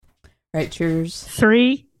Right, cheers.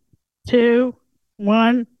 3, 2,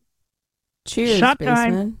 1. Cheers, Shot Baseman.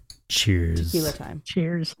 time. Cheers. Tequila time.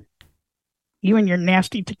 Cheers. You and your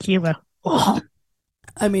nasty tequila. Oh.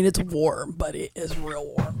 I mean, it's warm, but it is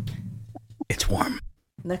real warm. It's warm.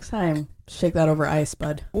 Next time, shake that over ice,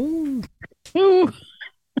 bud. Ooh.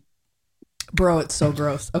 Bro, it's so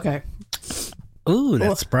gross. Okay. Ooh,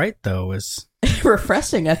 that Sprite, though, is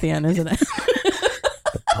refreshing at the end, isn't it?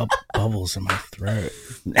 bubbles in my throat.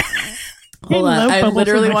 Hold on. I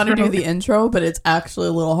literally want to do the intro, but it's actually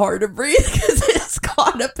a little hard to breathe because it's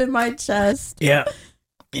caught up in my chest. Yeah.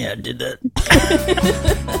 Yeah, I did that.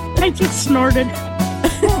 I just snorted.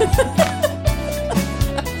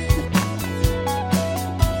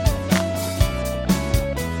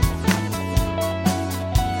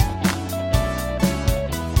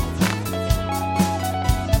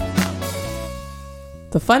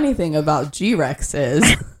 The funny thing about G-Rex is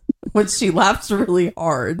when she laughs really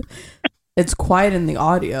hard, it's quiet in the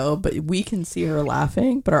audio, but we can see her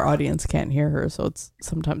laughing, but our audience can't hear her, so it's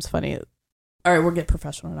sometimes funny. All right, we'll get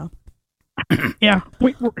professional now. Yeah,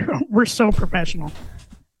 we're so professional.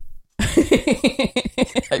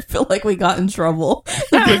 I feel like we got in trouble.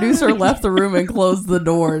 The producer left the room and closed the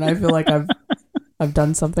door, and I feel like I've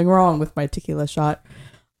done something wrong with my tequila shot.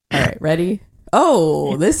 All right, ready?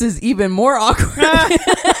 Oh, this is even more awkward.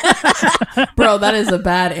 Bro, that is a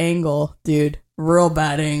bad angle, dude. Real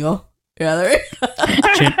bad angle. Yeah, there you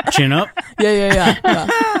go. Chin up? Yeah.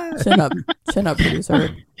 Chin up,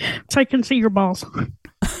 producer. So I can see your balls.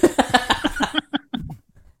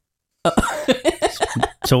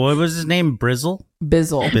 So what was his name? Bizzle?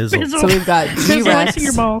 Bizzle. So we've got G-Rex,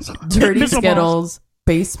 your balls. Dirty Bizzle Skittles, balls.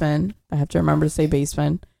 Baseman. I have to remember to say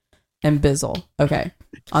Baseman. And Bizzle. Okay.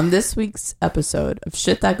 On this week's episode of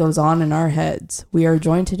Shit That Goes On in Our Heads, we are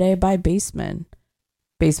joined today by Baseman.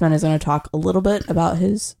 Baseman is going to talk a little bit about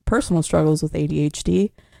his personal struggles with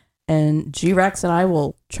ADHD. And G-Rex and I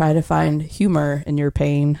will try to find humor in your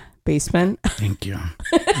pain, Baseman. Thank you.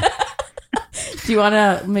 Do you want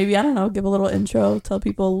to maybe, I don't know, give a little intro, tell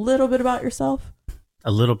people a little bit about yourself?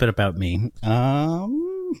 A little bit about me.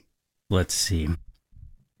 Let's see.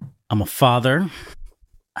 I'm a father.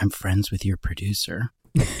 I'm friends with your producer.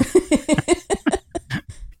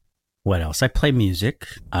 What else? I play music.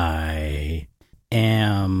 I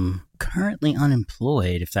am currently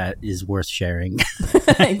unemployed, if that is worth sharing.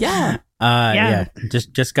 Yeah. Yeah.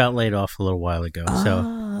 Just got laid off a little while ago.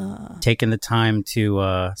 So taking the time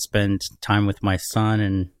to spend time with my son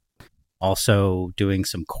and also doing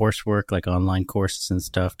some coursework, like online courses and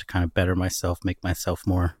stuff to kind of better myself, make myself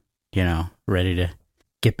more, ready to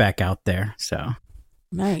get back out there. So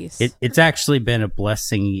nice. It's actually been a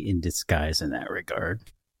blessing in disguise in that regard.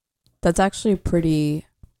 That's actually pretty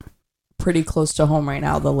close to home right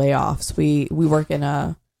now, the layoffs. We work in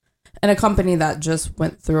a company that just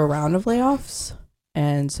went through a round of layoffs,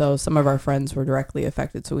 and so some of our friends were directly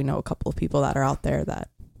affected, so we know a couple of people that are out there that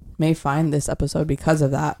may find this episode because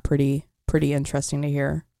of that pretty interesting to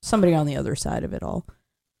hear somebody on the other side of it all.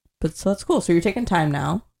 But so that's cool. So you're taking time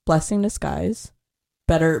now, blessing in disguise,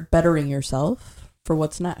 bettering yourself for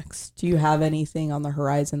what's next. Do you have anything on the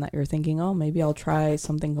horizon that you're thinking, oh, maybe I'll try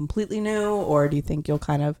something completely new, or do you think you'll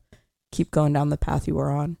kind of keep going down the path you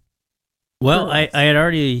were on? Well, I had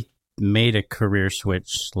already made a career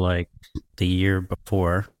switch like the year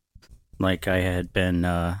before. Like I had been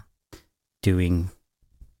doing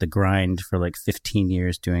the grind for like 15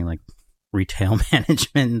 years, doing like retail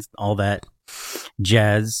management, all that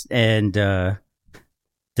jazz. And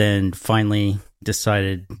then finally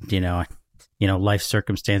decided, life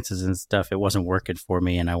circumstances and stuff, it wasn't working for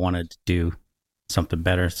me and I wanted to do something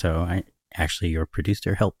better. So your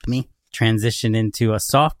producer helped me transition into a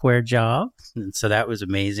software job. And so that was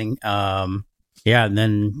amazing. And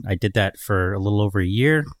then I did that for a little over a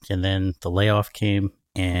year and then the layoff came.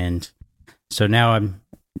 And so now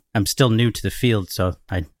I'm still new to the field. So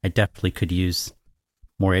I definitely could use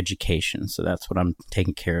more education. So that's what I'm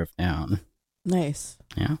taking care of now. Nice.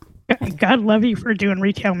 Yeah. God love you for doing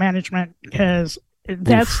retail management, because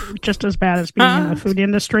that's just as bad as being in the food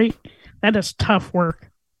industry. That is tough work.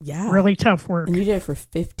 Yeah. Really tough work. And you did it for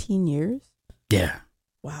 15 years? Yeah.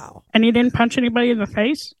 Wow. And you didn't punch anybody in the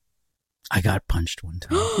face? I got punched one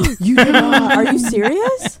time. You did not? Are you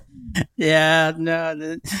serious? Yeah,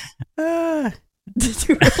 no. Did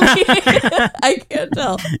you really? I can't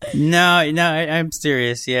tell. No, I'm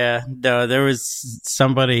serious. Yeah, no, there was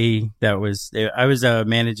somebody I was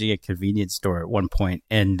managing a convenience store at one point,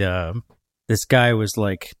 and this guy was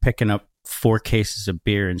like picking up 4 cases of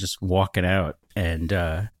beer and just walking out, and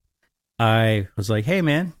I was like, "Hey,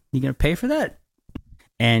 man, you gonna pay for that?"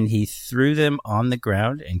 and he threw them on the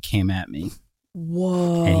ground and came at me.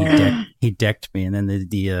 Whoa! And he decked me, and then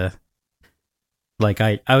the like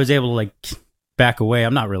I was able to like back away.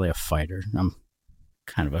 I'm not really a fighter. I'm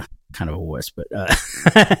kind of a wuss, but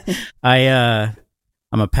I'm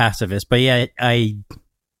a pacifist. But yeah, I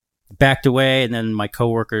backed away, and then my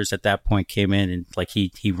coworkers at that point came in, and like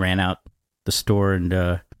he ran out the store,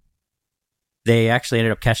 and they actually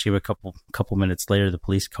ended up catching him a couple minutes later. The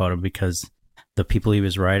police caught him because the people he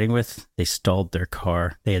was riding with, they stalled their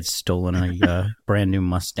car. They had stolen a brand new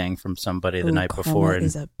Mustang from somebody the night before, and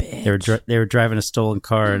they were driving a stolen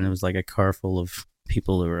car, and it was like a car full of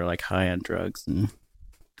people who were like high on drugs and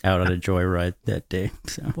out on a joyride that day.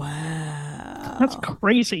 So wow, that's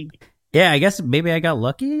crazy. Yeah, I guess maybe I got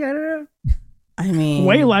lucky. I don't know. I mean,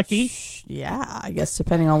 way lucky. Yeah, I guess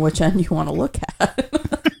depending on which end you want to look at.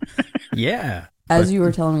 Yeah. As you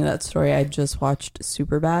were telling me that story, I just watched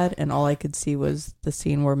Superbad, and all I could see was the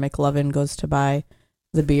scene where McLovin goes to buy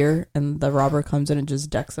the beer, and the robber comes in and just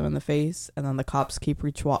decks him in the face, and then the cops keep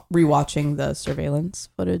rewatching the surveillance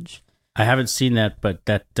footage. I haven't seen that, but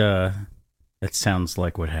that sounds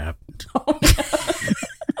like what happened.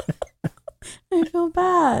 I feel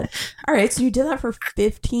bad. All right, so you did that for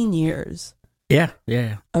 15 years. Yeah.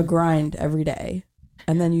 A grind every day,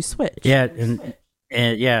 and then you switched. Yeah,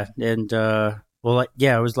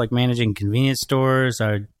 I was like managing convenience stores.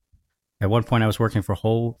 At one point I was working for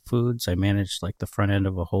Whole Foods. I managed like the front end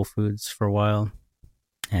of a Whole Foods for a while,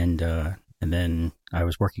 and then I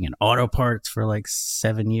was working in auto parts for like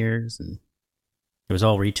 7 years, and it was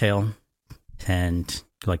all retail and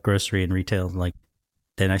like grocery and retail. Like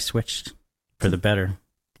then I switched for the better,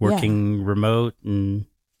 working remote and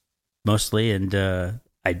mostly, and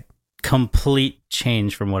I complete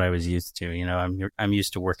change from what I was used to. You know, I'm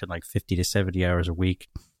used to working like 50 to 70 hours a week,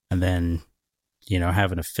 and then, you know,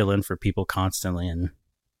 having to fill in for people constantly, and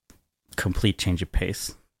complete change of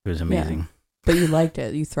pace. It was amazing. Yeah. But you liked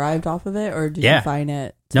it. You thrived off of it, or did you find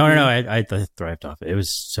it? No. I thrived off it. It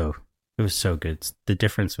was so good. The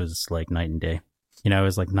difference was like night and day. You know, it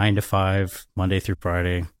was like 9 to 5, Monday through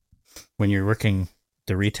Friday. When you're working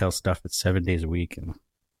the retail stuff, it's 7 days a week, and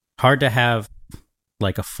hard to have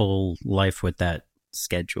like a full life with that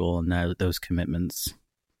schedule and those commitments.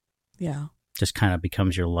 Yeah. Just kind of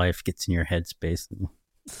becomes your life, gets in your headspace.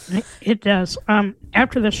 It does.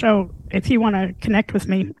 After the show, if you want to connect with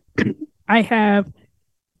me, I have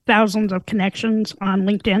thousands of connections on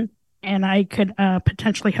LinkedIn, and I could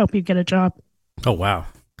potentially help you get a job. Oh, wow.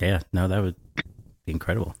 Yeah, no, that would be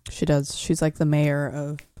incredible. She does. She's like the mayor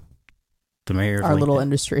of our little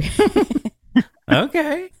industry.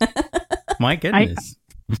 Okay. My goodness.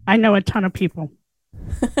 I know a ton of people.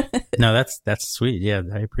 No, that's sweet. Yeah,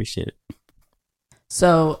 I appreciate it.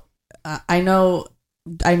 So I know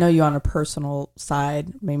you on a personal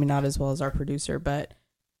side, maybe not as well as our producer, but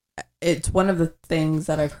it's one of the things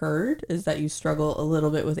that I've heard is that you struggle a little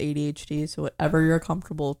bit with ADHD. So whatever you're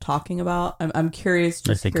comfortable talking about, I'm curious.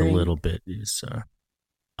 I think a little bit is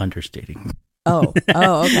understating. Oh,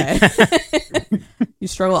 okay. You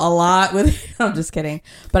struggle a lot with. I'm just kidding,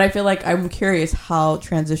 but I feel like I'm curious how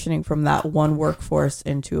transitioning from that one workforce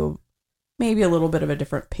into maybe a little bit of a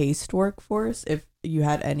different paced workforce, if you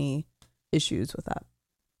had any issues with that.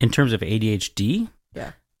 In terms of ADHD?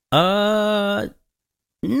 Yeah. No,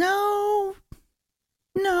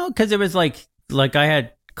 because it was like I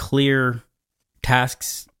had clear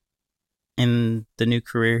tasks in the new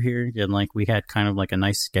career here, and like we had kind of like a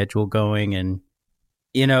nice schedule going, and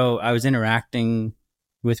you know, I was interacting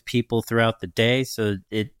with people throughout the day, so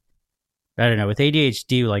I don't know, with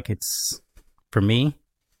ADHD, like it's, for me,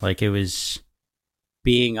 like it was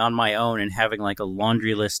being on my own and having like a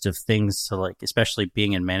laundry list of things to like, especially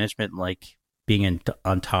being in management, like being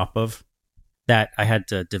on top of that, I had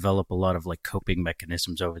to develop a lot of like coping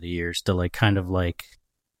mechanisms over the years to like kind of like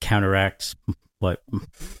counteract what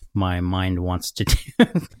my mind wants to do,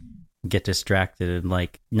 get distracted, and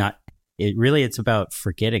like it's about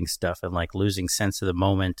forgetting stuff and like losing sense of the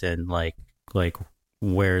moment, and like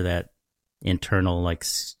where that internal like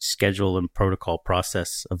schedule and protocol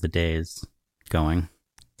process of the day is going.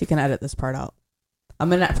 You can edit this part out. I'm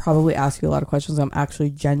going to probably ask you a lot of questions. I'm actually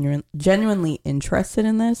genuinely interested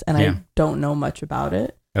in this, and I don't know much about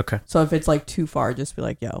it. Okay. So if it's like too far, just be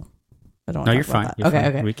like, yo, I don't know. No, you're fine.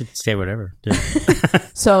 Okay. We can say whatever. Yeah.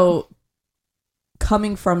 So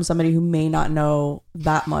coming from somebody who may not know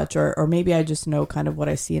that much, or maybe I just know kind of what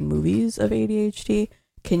I see in movies of ADHD,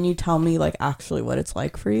 can you tell me like actually what it's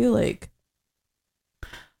like for you? Like,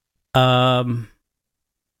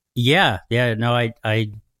 yeah, no,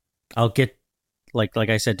 I'll get like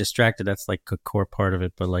I said, distracted. That's like a core part of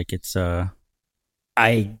it, but like it's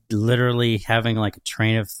I literally having like a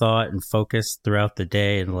train of thought and focus throughout the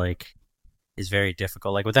day and like is very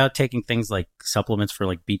difficult. Like without taking things like supplements for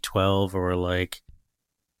like B12 or like,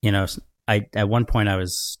 you know, I at one point I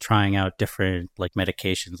was trying out different like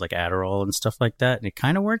medications like Adderall and stuff like that, and it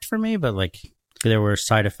kind of worked for me, but like there were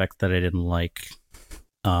side effects that I didn't like.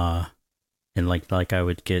 And like I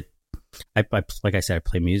would get, I like I said, I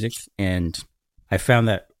play music, and I found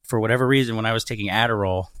that for whatever reason when I was taking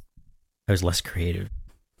Adderall, I was less creative,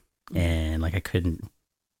 and like I couldn't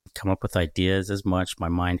come up with ideas as much. My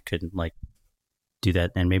mind couldn't like do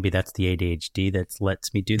that, and maybe that's the ADHD that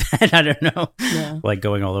lets me do that. I don't know, like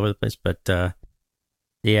going all over the place. But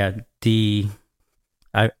yeah,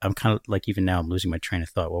 I'm kind of like, even now I'm losing my train of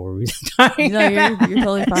thought. What were we talking? No, you're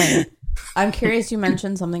totally fine. I'm curious. You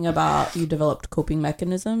mentioned something about you developed coping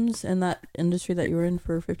mechanisms in that industry that you were in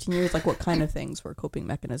for 15 years. Like, what kind of things were coping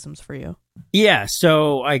mechanisms for you? Yeah,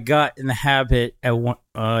 so I got in the habit at one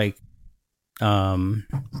when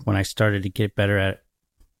I started to get better at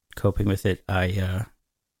coping with it. I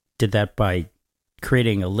did that by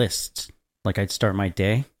creating a list. Like, I'd start my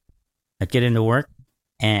day, I'd get into work,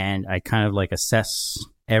 and I kind of like assess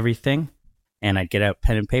everything. And I'd get out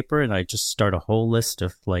pen and paper, and I'd just start a whole list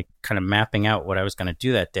of like kind of mapping out what I was going to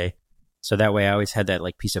do that day. So that way I always had that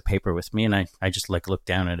like piece of paper with me, and I just like look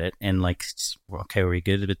down at it and like, okay, are we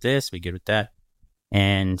good with this? We good with that?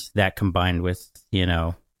 And that combined with, you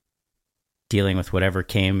know, dealing with whatever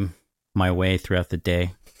came my way throughout the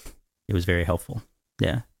day, it was very helpful.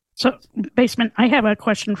 Yeah. So, Basement, I have a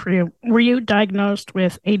question for you. Were you diagnosed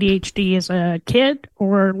with ADHD as a kid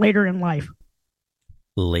or later in life?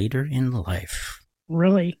 Later in life.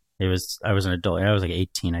 Really? I was an adult. I was like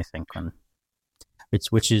 18, I think,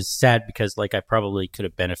 which is sad because like I probably could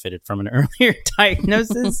have benefited from an earlier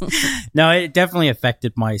diagnosis. No, it definitely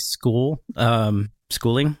affected my schooling.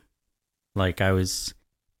 Like I was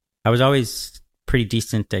always pretty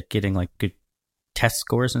decent at getting like good test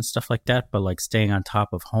scores and stuff like that, but like staying on top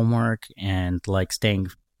of homework and like staying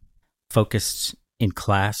focused in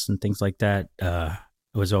class and things like that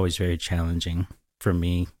was always very challenging for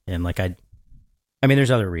me. And like I mean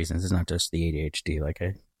there's other reasons. It's not just the ADHD. Like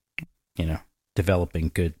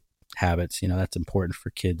developing good habits, that's important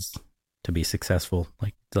for kids to be successful,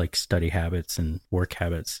 like study habits and work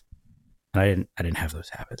habits. And I didn't have those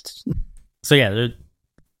habits. So yeah,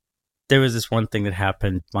 there was this one thing that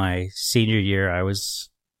happened my senior year. I was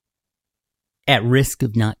at risk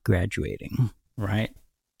of not graduating, right?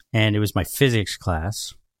 And it was my physics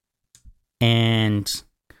class, and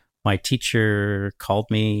my teacher called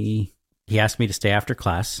me. He asked me to stay after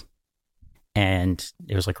class, and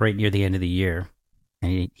it was like right near the end of the year.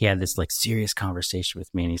 And he had this like serious conversation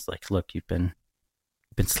with me, and he's like, "Look, you've been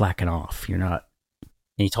slacking off. You're not."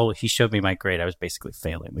 And he showed me my grade. I was basically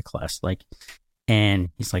failing the class. And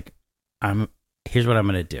he's like, here's what I'm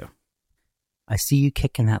gonna do. I see you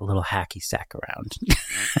kicking that little hacky sack around.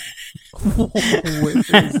 Where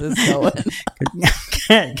is this going?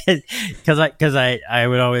 Because I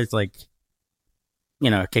would always like,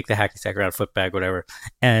 kick the hacky sack around, foot bag, whatever.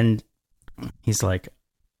 And he's like,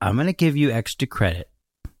 I'm gonna give you extra credit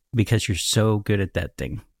because you're so good at that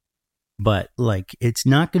thing. But like, it's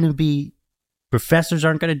not gonna be. Professors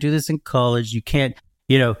aren't gonna do this in college. You can't.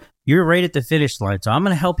 You're right at the finish line, so I'm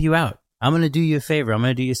gonna help you out. I'm gonna do you a favor. I'm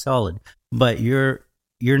gonna do you solid. But you're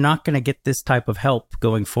not gonna get this type of help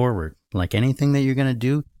going forward. Like anything that you're gonna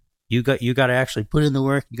do, you got to actually put in the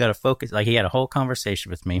work. You got to focus. Like he had a whole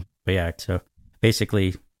conversation with me. But yeah, so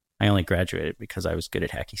basically, I only graduated because I was good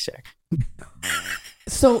at hacky sack.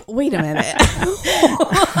 So wait a minute.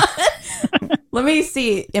 Let me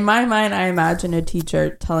see. In my mind, I imagine a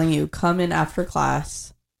teacher telling you, "Come in after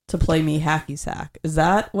class to play me hacky sack." Is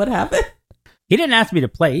that what happened? He didn't ask me to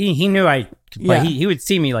play. He knew I could play. Yeah. He would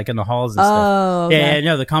see me like in the halls and stuff. Okay. Yeah,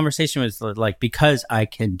 no, the conversation was like, because I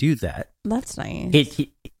can do that. That's nice.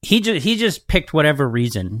 He just picked whatever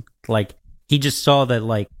reason. Like he just saw that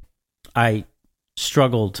like I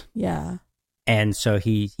struggled. Yeah. And so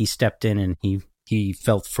he stepped in and he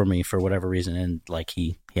felt for me for whatever reason, and like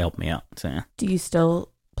he helped me out. So yeah. Do you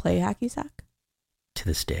still play hacky sack? To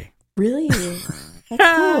this day. Really? That's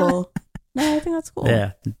cool. No, I think that's cool.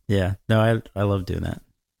 Yeah. No, I love doing that.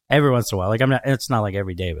 Every once in a while. Like it's not like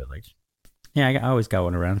every day, but like, yeah, I always got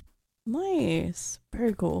one around. Nice.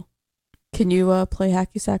 Very cool. Can you play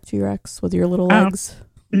hacky sack to your ex with your little legs?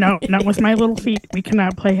 No, not with my little feet. We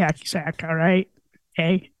cannot play hacky sack, all right?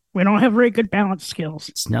 Okay? We don't have very good balance skills.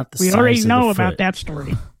 It's not the We size already of know the about foot. that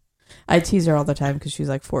story. I tease her all the time because she's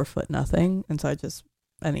like 4'0" and so I just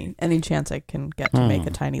any chance I can get to make a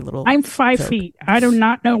tiny little. I'm 5 joke. feet. I do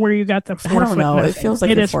not know where you got the 4 I don't foot know. nothing. It feels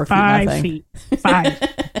like it you're is 4 feet 5 nothing. feet. 5.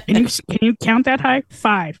 Can you count that high?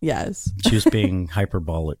 5. Yes. She was being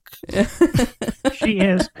hyperbolic. She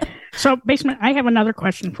is. So, Basement, I have another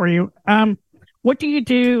question for you. What do you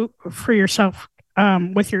do for yourself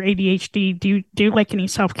with your ADHD? Do you do like any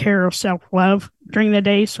self care or self love during the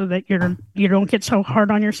day so that you don't get so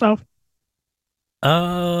hard on yourself?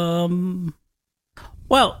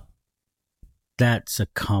 Well, that's a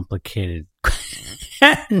complicated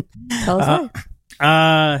question. Tell us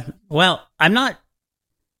why. Well, I'm not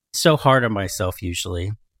so hard on myself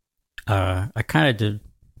usually. I kind of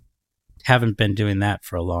haven't been doing that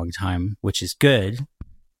for a long time, which is good.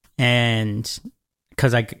 And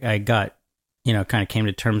because I got, kind of came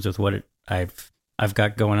to terms with what I've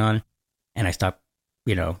got going on, and I stopped,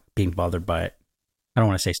 being bothered by it. I don't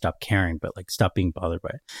want to say stop caring, but like stop being bothered by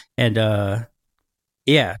it. And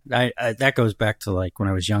yeah, I that goes back to like when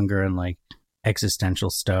I was younger and like existential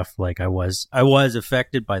stuff. Like I was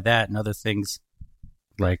affected by that and other things.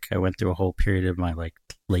 Like I went through a whole period of my like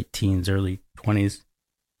late teens, early 20s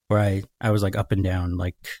where I was like up and down,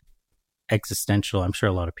 like existential. I'm sure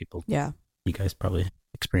a lot of people, Yeah. you guys probably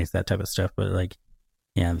experience that type of stuff, but like,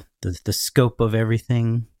 yeah, the scope of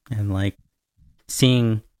everything and like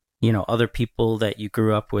seeing, other people that you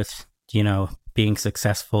grew up with, being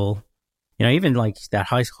successful, even like that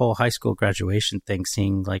whole high school graduation thing,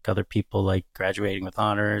 seeing like other people like graduating with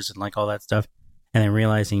honors and like all that stuff. And then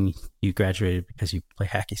realizing you graduated because you play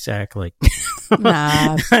hacky sack, like,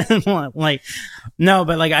 Nah. like, no,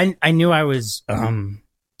 but like I knew I was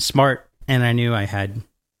smart and I knew I had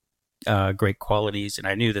great qualities and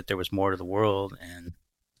I knew that there was more to the world,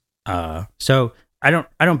 and so I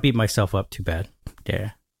don't beat myself up too bad.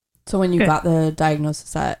 Yeah. So when you got the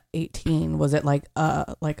diagnosis at 18, was it like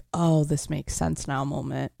oh, this makes sense now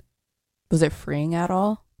moment? Was it freeing at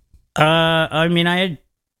all? I mean, I had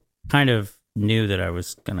kind of knew that I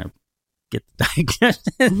was gonna get the diagnosis.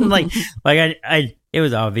 like it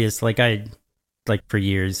was obvious. Like for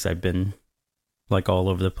years I've been like all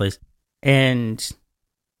over the place, and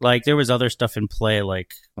like there was other stuff in play.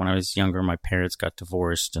 Like when I was younger, my parents got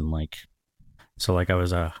divorced, and like so like I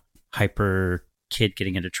was a hyper kid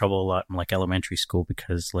getting into trouble a lot in like elementary school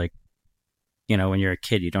because like when you're a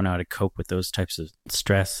kid you don't know how to cope with those types of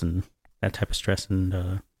stress and that type of stress,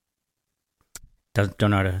 and don't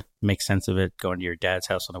know how to make sense of it, going to your dad's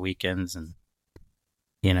house on the weekends and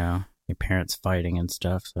your parents fighting and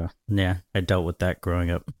stuff. So yeah, I dealt with that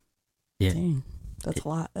growing up. Yeah. Dang, that's a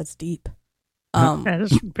lot. That's deep. That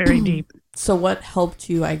is very deep. So what helped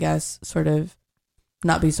you, I guess, sort of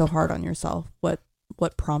not be so hard on yourself? What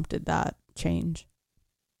prompted that change?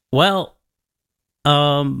 Well,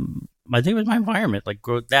 I think it was my environment, like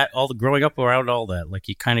growing up around all that. Like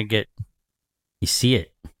you kind of you see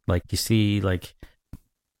it, like you see like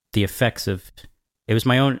the effects of it. Was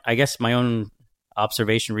my own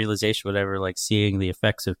observation, realization, whatever. Like seeing the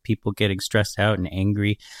effects of people getting stressed out and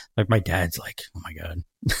angry. Like my dad's like, oh my god,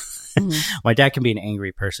 my dad can be an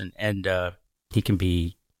angry person, and he can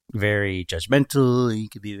be very judgmental. He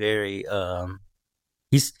can be very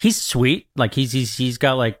he's sweet. Like he's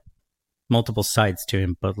got like multiple sides to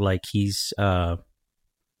him, but like he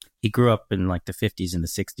grew up in like the 50s and the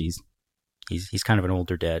 60s. He's kind of an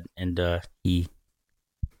older dad, and he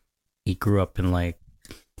grew up in like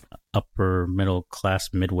upper middle class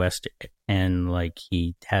Midwest, and like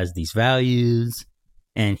he has these values,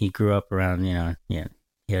 and he grew up around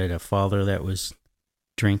he had a father that was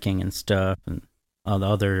drinking and stuff and all the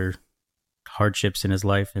other hardships in his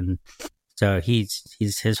life, and so he's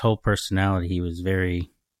his whole personality,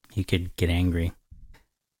 he could get angry.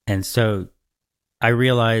 And so I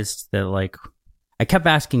realized that like I kept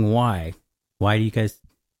asking why do you guys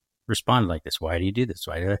respond like this? Why do you do this?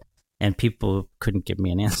 And people couldn't give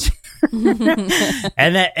me an answer.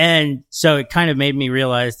 and so it kind of made me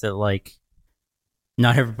realize that like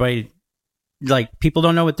not everybody, like people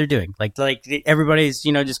don't know what they're doing. Like everybody's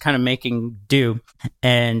just kind of making do.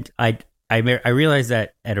 And I realized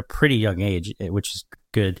that at a pretty young age, which is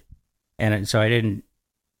good. And so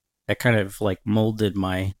that kind of like molded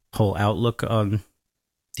my whole outlook on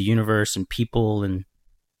the universe and people, and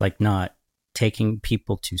like not taking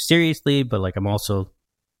people too seriously, but like I'm also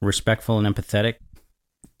respectful and empathetic,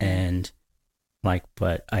 and like,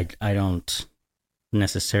 but I don't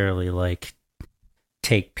necessarily like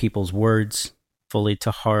take people's words fully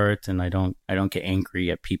to heart, and I don't get angry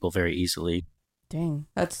at people very easily. Dang,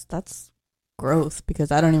 that's growth,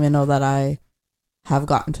 because I don't even know that I have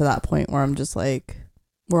gotten to that point where I'm just like,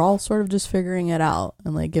 we're all sort of just figuring it out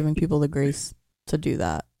and like giving people the grace to do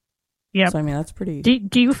that. Yeah. So I mean, that's pretty.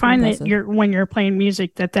 Do you find impressive. that when you're playing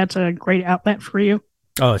music that's a great outlet for you?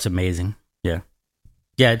 Oh, it's amazing. Yeah.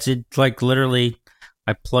 Yeah, it's like literally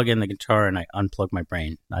I plug in the guitar and I unplug my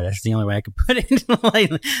brain. That's the only way I could put it.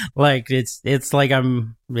 like it's like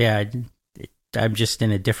I'm just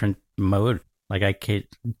in a different mode. Like I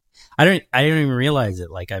don't even realize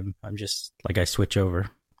it. Like I'm just like I switch over.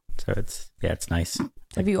 So it's nice.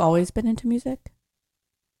 Have you always been into music?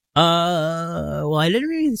 Well, I didn't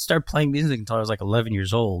really start playing music until I was like 11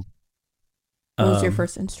 years old. What was your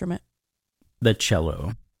first instrument? The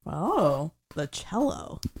cello. Oh, the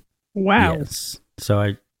cello. Wow. Yes. So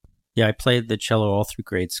I played the cello all through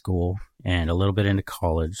grade school and a little bit into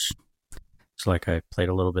college. So like I played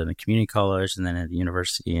a little bit in the community college and then at the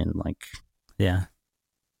university, and like, yeah,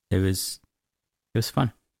 it was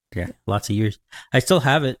fun. Yeah, lots of years. I still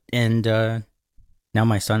have it, and now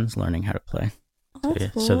my son's learning how to play. Oh,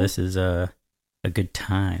 that's cool. So this is a good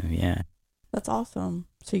time. Yeah, that's awesome.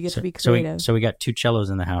 So you get to be creative. So we got 2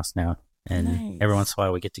 cellos in the house now, and Nice. every once in a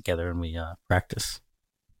while we get together and we practice.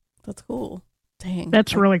 That's cool. Dang,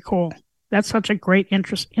 That's really cool. That's such a great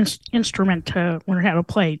instrument to learn how to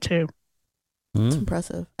play too. It's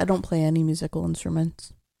impressive. I don't play any musical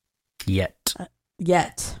instruments Yet.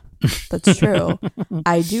 That's true.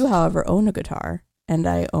 I do, however, own a guitar and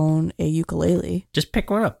I own a ukulele. Just pick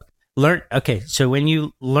one up. Learn. Okay, so when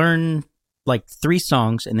you learn like 3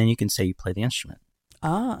 songs, and then you can say you play the instrument.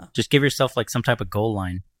 Just give yourself like some type of goal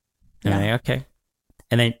line. And Yeah. okay.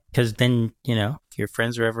 And then, because then, if your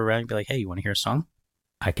friends are ever around, be like, hey, you want to hear a song?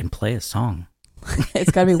 I can play a song.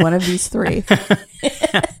 It's got to be one of these 3.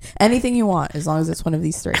 Anything you want, as long as it's one of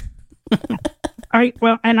these 3. All right.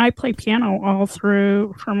 Well, and I play piano all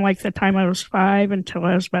through from like the time I was 5 until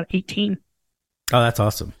I was about 18. Oh, that's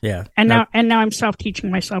awesome. Yeah. And now I'm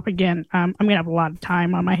self-teaching myself again. I'm going to have a lot of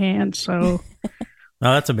time on my hands. So, Oh,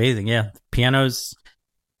 that's amazing. Yeah. Pianos.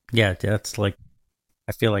 Yeah. That's like,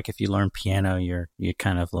 I feel like if you learn piano, you're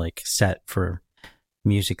kind of like set for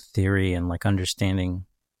music theory and like understanding,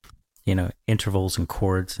 intervals and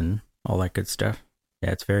chords and all that good stuff.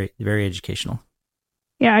 Yeah. It's very, very educational.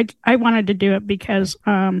 yeah, I wanted to do it because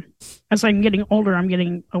as I'm getting older, I'm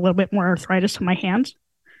getting a little bit more arthritis in my hands.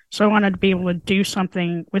 So I wanted to be able to do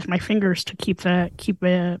something with my fingers to keep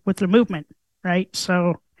with the movement, right?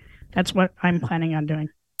 So that's what I'm planning on doing.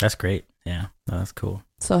 That's great. Yeah. Oh, that's cool.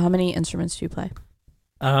 So how many instruments do you play?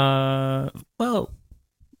 Well,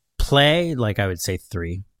 play, like I would say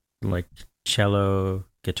 3, like cello,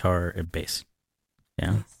 guitar, and bass.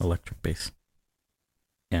 Yeah, Nice. electric bass.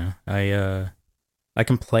 Yeah, I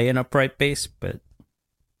can play an upright bass, but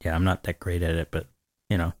yeah, I'm not that great at it. But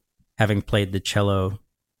having played the cello,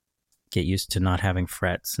 get used to not having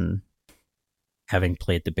frets, and having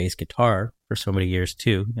played the bass guitar for so many years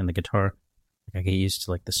too, and the guitar, I get used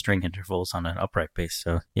to like the string intervals on an upright bass.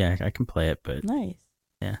 So yeah, I can play it, but Nice.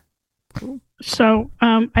 yeah. Cool. So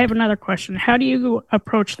I have another question. How do you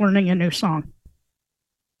approach learning a new song?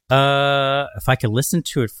 If I could listen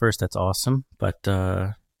to it first, that's awesome. But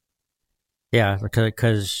yeah,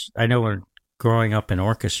 because I know when growing up in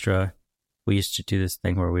orchestra, we used to do this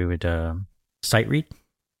thing where we would sight read,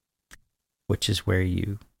 which is where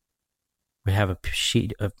you would have a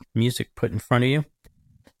sheet of music put in front of you,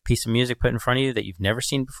 piece of music put in front of you that you've never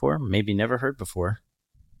seen before, maybe never heard before.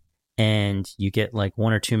 And you get like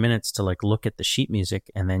 1 or 2 minutes to like look at the sheet music,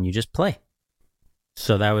 and then you just play.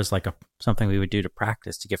 So that was like something we would do to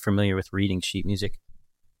practice, to get familiar with reading sheet music.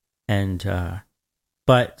 And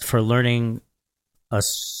but for learning a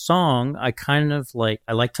song, I kind of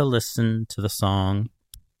I like to listen to the song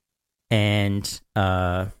and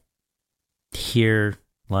hear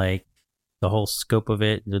like the whole scope of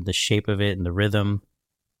it, the shape of it, and the rhythm,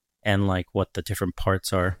 and like what the different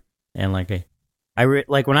parts are. And like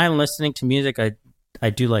like when I'm listening to music, I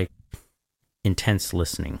do like intense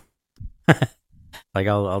listening. Like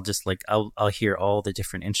I'll just like I'll hear all the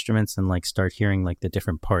different instruments and like start hearing like the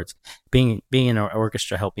different parts. Being in an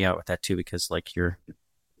orchestra helped me out with that too, because like you're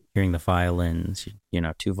hearing the violins,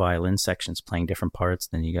 2 violin sections playing different parts.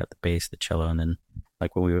 Then you got the bass, the cello, and then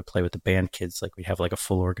like when we would play with the band kids, like we'd have like a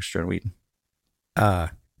full orchestra, and we'd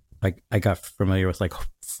like I got familiar with like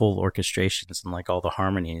full orchestrations and like all the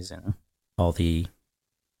harmonies and all the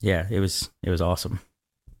it was awesome.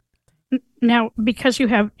 Now, because you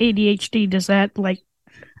have ADHD, does that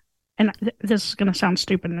and this is going to sound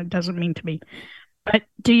stupid and it doesn't mean to be, but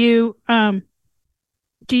do you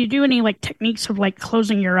do any like techniques of like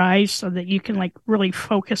closing your eyes so that you can like really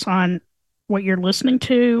focus on what you're listening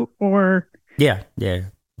to? Or Yeah, I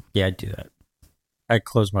do that. I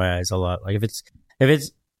close my eyes a lot. Like if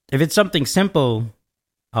it's something simple,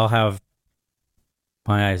 I'll have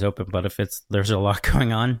my eyes open. But if there's a lot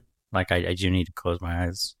going on, like I do need to close my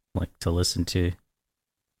eyes, like to listen to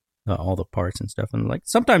all the parts and stuff. And like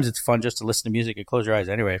sometimes it's fun just to listen to music and close your eyes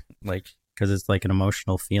anyway, like because it's like an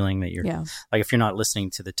emotional feeling that you're like if you're not listening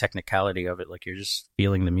to the technicality of it, like you're just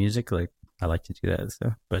feeling the music. Like I like to do that.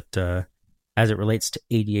 So, but as it relates to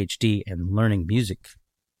ADHD and learning music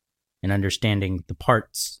and understanding the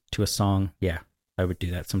parts to a song, yeah, I would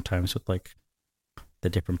do that sometimes with like the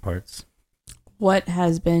different parts. What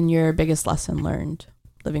has been your biggest lesson learned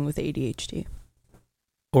living with ADHD?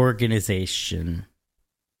 Organization.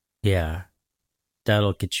 Yeah,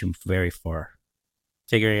 that'll get you very far.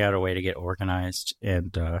 Figuring out a way to get organized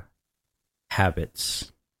and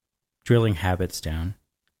habits, drilling habits down.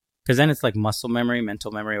 Because then it's like muscle memory,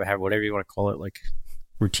 mental memory, whatever you want to call it, like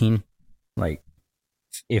routine. Like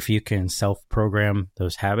if you can self-program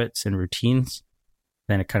those habits and routines,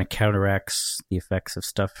 then it kind of counteracts the effects of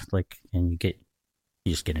stuff. Like, and you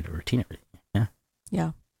just get into a routine every day. Yeah.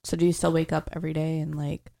 Yeah. So do you still wake up every day and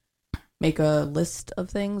like make a list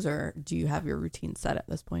of things, or do you have your routine set at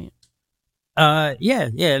this point?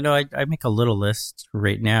 Yeah. No, I make a little list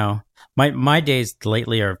right now. My days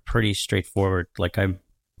lately are pretty straightforward. Like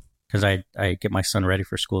because I get my son ready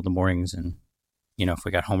for school in the mornings, and you know, if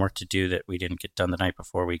we got homework to do that we didn't get done the night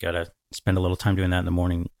before, we gotta spend a little time doing that in the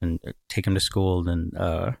morning and take him to school. And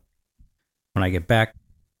when I get back,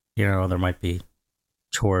 you know, there might be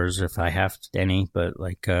chores if I have any, but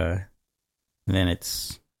like then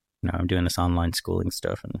it's, you know, I'm doing this online schooling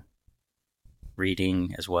stuff and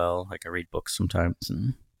reading as well. Like I read books sometimes,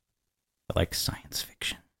 and I like science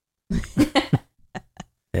fiction.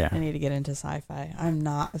 Yeah. I need to get into sci-fi. I'm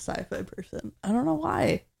not a sci-fi person. I don't know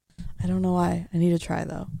why. I need to try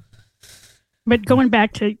though. But going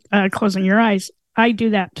back to closing your eyes, I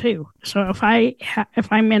do that too. So if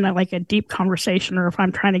I'm in a deep conversation, or if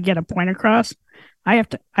I'm trying to get a point across, I have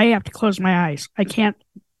to close my eyes.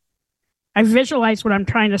 I visualize what I'm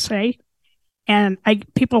trying to say, and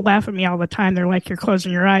people laugh at me all the time. They're like, "You're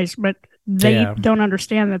closing your eyes," but they don't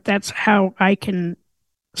understand that that's how I can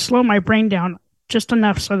slow my brain down just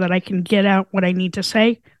enough so that I can get out what I need to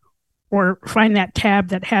say, or find that tab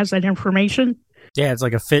that has that information. Yeah, it's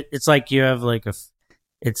like a fit. It's like you have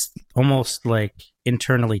it's almost like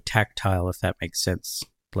internally tactile, if that makes sense.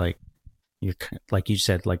 Like like you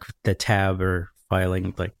said, like the tab or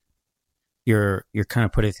filing, like you're kind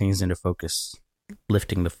of putting things into focus,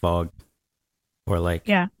 lifting the fog, or like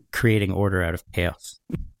creating order out of chaos.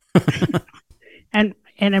 And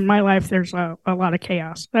in my life, there's a lot of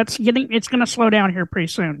chaos. It's going to slow down here pretty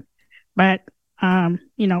soon. But,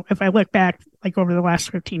 you know, if I look back, like over the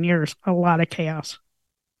last 15 years, a lot of chaos.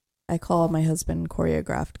 I call my husband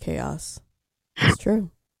choreographed chaos. It's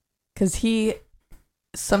true. Because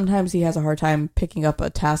sometimes he has a hard time picking up a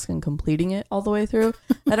task and completing it all the way through.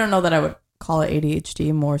 I don't know that I would call it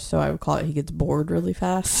ADHD, more so I would call it he gets bored really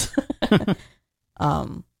fast.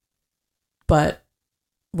 But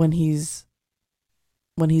when he's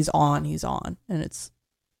on, he's on. And that's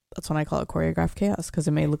when I call it choreographed chaos, because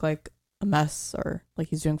it may look like a mess or like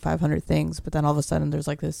he's doing 500 things, but then all of a sudden there's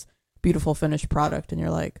like this beautiful finished product and you're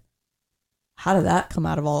like, how did that come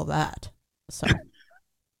out of all of that? So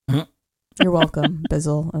you're welcome,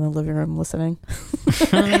 Bizzle in the living room listening.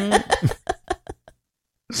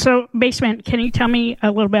 So, Basement, can you tell me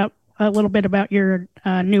a little bit about your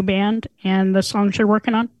new band and the songs you're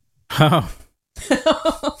working on? Oh.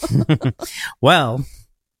 Well,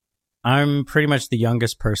 I'm pretty much the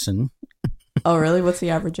youngest person. Oh, really? What's the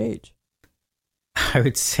average age? I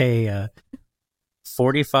would say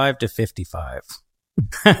 45 to 55.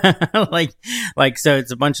 like so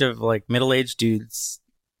it's a bunch of like middle-aged dudes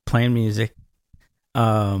playing music.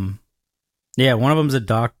 Yeah, one of them's a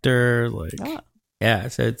doctor, yeah,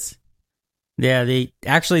 so it's the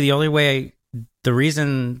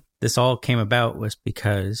reason this all came about was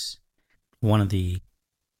because one of the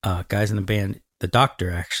guys in the band, the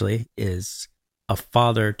doctor, actually is a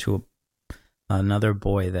father to another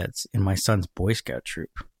boy that's in my son's Boy Scout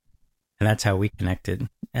troop, and that's how we connected.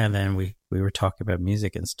 And then we were talking about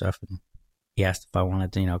music and stuff, and he asked if I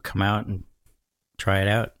wanted to, come out and try it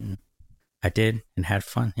out, and I did and had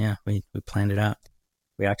fun. Yeah, we planned it out.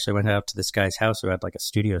 We actually went out to this guy's house who had like a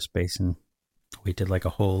studio space, and we did like a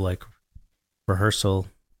whole like rehearsal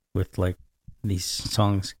with like these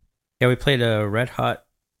songs. Yeah, we played a Red Hot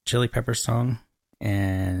Chili Peppers song,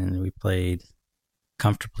 and we played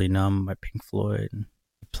Comfortably Numb by Pink Floyd. We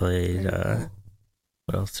played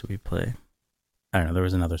what else did we play? I don't know, there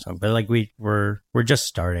was another song, but like we're just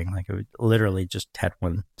starting. Like we literally just had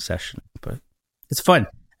one session, but it's fun.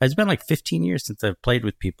 It's been like 15 years since I've played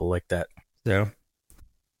with people like that, so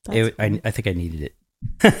I think I needed it.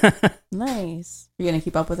 Nice. You're gonna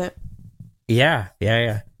keep up with it? Yeah.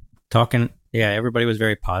 Everybody was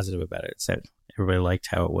very positive about it. Said everybody liked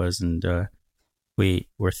how it was, and we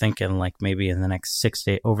were thinking like maybe in the next 6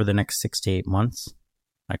 to 8 months,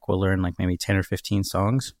 like we'll learn like maybe 10 or 15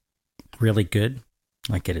 songs, really good,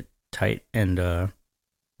 like get it tight, and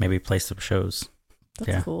maybe play some shows.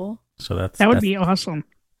 That's cool. So that would be awesome.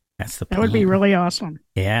 That's the plan. That would be really awesome.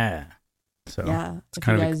 Yeah. So it's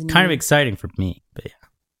kind of exciting for me. But yeah,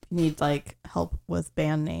 need like help with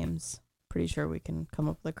band names. Pretty sure we can come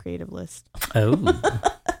up with a creative list. Oh.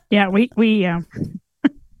 Yeah, we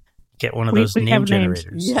get one of those name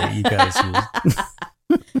generators. Yeah. That you guys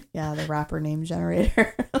use. Yeah, the rapper name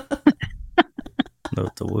generator.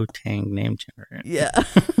 the Wu-Tang name generator. Yeah.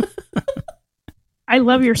 I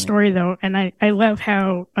love your story though, and I love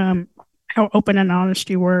how open and honest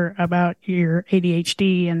you were about your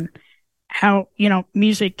ADHD and how,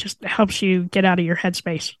 music just helps you get out of your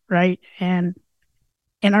headspace, right? And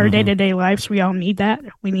in our day-to-day lives, we all need that.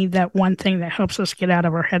 We need that one thing that helps us get out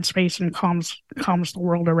of our headspace and calms the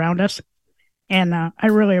world around us. And I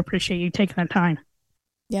really appreciate you taking the time.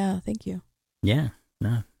 Yeah, thank you. Yeah,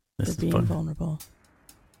 no, this for is being fun. vulnerable.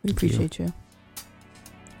 We appreciate you.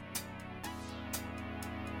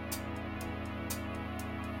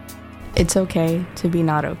 It's okay to be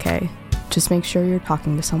not okay. Just make sure you're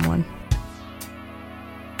talking to someone.